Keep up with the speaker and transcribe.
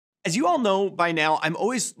As you all know by now, I'm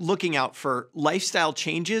always looking out for lifestyle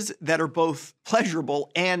changes that are both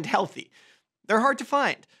pleasurable and healthy. They're hard to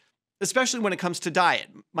find, especially when it comes to diet.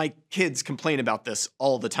 My kids complain about this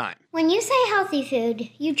all the time. When you say healthy food,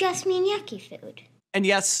 you just mean yucky food. And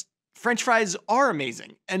yes, French fries are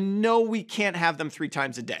amazing, and no, we can't have them 3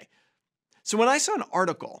 times a day. So when I saw an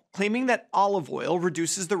article claiming that olive oil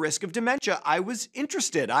reduces the risk of dementia, I was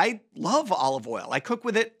interested. I love olive oil. I cook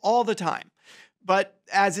with it all the time. But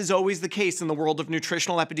as is always the case in the world of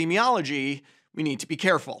nutritional epidemiology, we need to be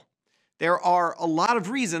careful. There are a lot of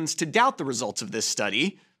reasons to doubt the results of this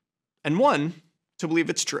study, and one, to believe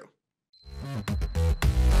it's true.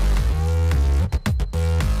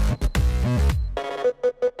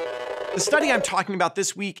 The study I'm talking about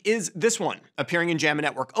this week is this one, appearing in JAMA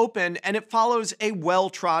Network Open, and it follows a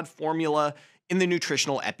well-trod formula in the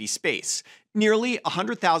nutritional epi space. Nearly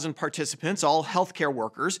 100,000 participants, all healthcare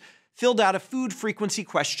workers, filled out a food frequency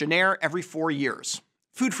questionnaire every 4 years.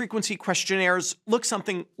 Food frequency questionnaires look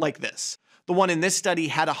something like this. The one in this study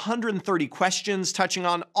had 130 questions touching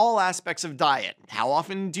on all aspects of diet. How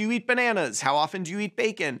often do you eat bananas? How often do you eat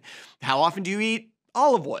bacon? How often do you eat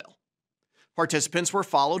olive oil? Participants were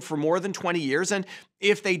followed for more than 20 years, and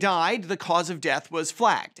if they died, the cause of death was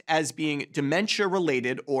flagged as being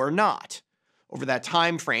dementia-related or not. Over that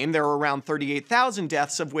time frame, there were around 38,000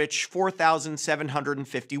 deaths, of which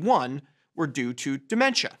 4,751 were due to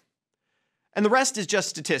dementia. And the rest is just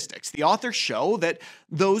statistics. The authors show that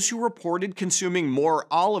those who reported consuming more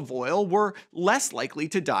olive oil were less likely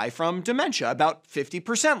to die from dementia, about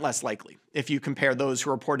 50% less likely, if you compare those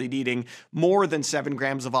who reported eating more than 7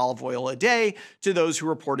 grams of olive oil a day to those who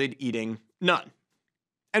reported eating none.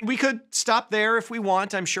 And we could stop there if we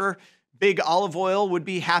want. I'm sure Big Olive Oil would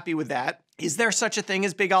be happy with that. Is there such a thing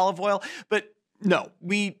as big olive oil? But no,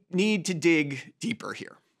 we need to dig deeper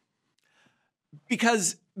here.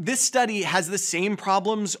 Because this study has the same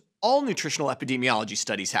problems all nutritional epidemiology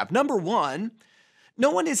studies have. Number one, no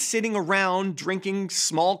one is sitting around drinking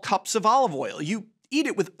small cups of olive oil. You eat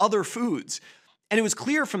it with other foods. And it was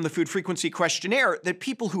clear from the food frequency questionnaire that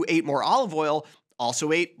people who ate more olive oil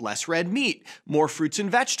also ate less red meat, more fruits and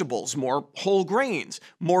vegetables, more whole grains,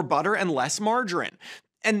 more butter, and less margarine.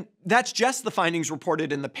 And that's just the findings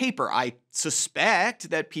reported in the paper. I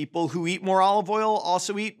suspect that people who eat more olive oil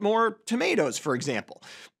also eat more tomatoes, for example,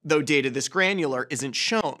 though data this granular isn't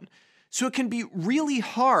shown. So it can be really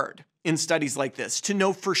hard in studies like this to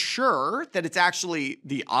know for sure that it's actually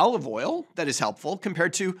the olive oil that is helpful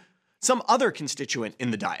compared to some other constituent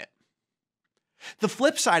in the diet. The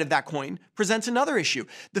flip side of that coin presents another issue.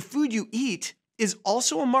 The food you eat is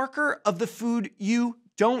also a marker of the food you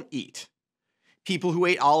don't eat. People who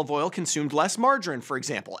ate olive oil consumed less margarine, for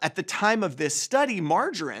example. At the time of this study,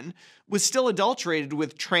 margarine was still adulterated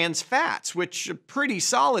with trans fats, which a pretty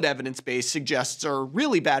solid evidence base suggests are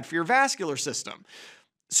really bad for your vascular system.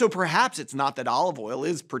 So perhaps it's not that olive oil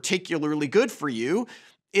is particularly good for you,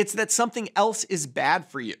 it's that something else is bad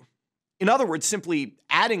for you. In other words, simply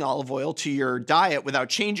adding olive oil to your diet without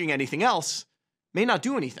changing anything else may not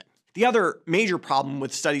do anything. The other major problem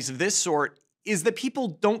with studies of this sort is that people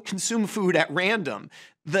don't consume food at random.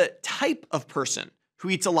 The type of person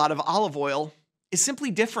who eats a lot of olive oil is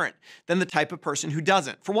simply different than the type of person who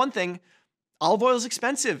doesn't. For one thing, olive oil is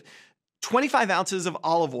expensive. 25 ounces of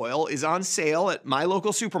olive oil is on sale at my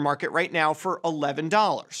local supermarket right now for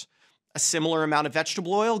 $11. A similar amount of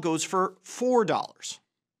vegetable oil goes for $4.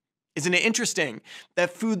 Isn't it interesting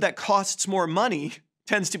that food that costs more money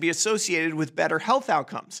tends to be associated with better health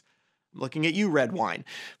outcomes? I'm looking at you, red wine.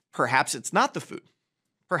 Perhaps it's not the food.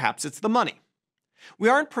 Perhaps it's the money. We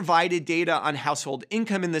aren't provided data on household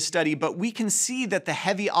income in this study, but we can see that the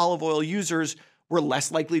heavy olive oil users were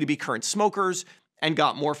less likely to be current smokers and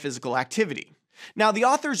got more physical activity. Now, the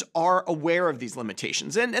authors are aware of these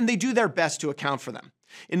limitations, and they do their best to account for them.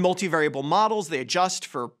 In multivariable models, they adjust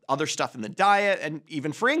for other stuff in the diet and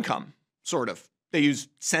even for income, sort of. They use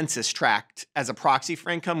census tract as a proxy for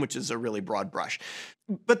income, which is a really broad brush.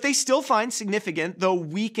 But they still find significant, though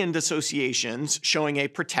weakened, associations showing a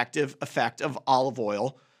protective effect of olive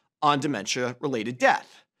oil on dementia-related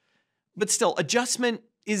death. But still, adjustment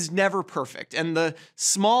is never perfect, and the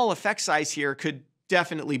small effect size here could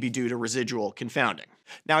definitely be due to residual confounding.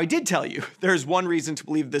 Now, I did tell you there's one reason to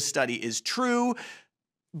believe this study is true,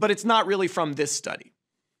 but it's not really from this study.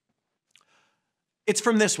 It's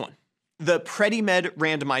from this one, the PREDIMED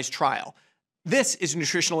randomized trial. This is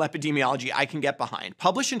nutritional epidemiology I can get behind.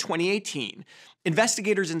 Published in 2018,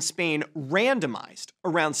 investigators in Spain randomized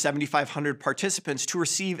around 7,500 participants to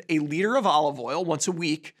receive a liter of olive oil once a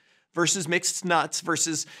week versus mixed nuts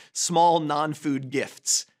versus small non-food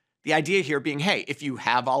gifts. The idea here being, hey, if you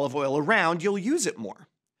have olive oil around, you'll use it more.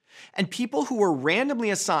 And people who were randomly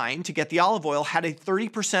assigned to get the olive oil had a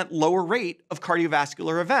 30% lower rate of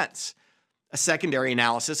cardiovascular events. A secondary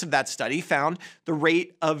analysis of that study found the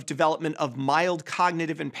rate of development of mild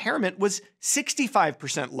cognitive impairment was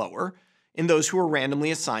 65% lower in those who were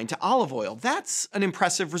randomly assigned to olive oil. That's an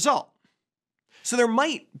impressive result. So there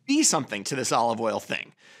might be something to this olive oil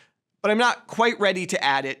thing, but I'm not quite ready to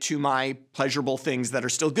add it to my pleasurable things that are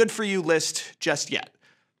still good for you list just yet.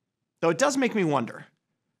 Though it does make me wonder,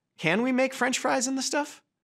 can we make French fries in this stuff?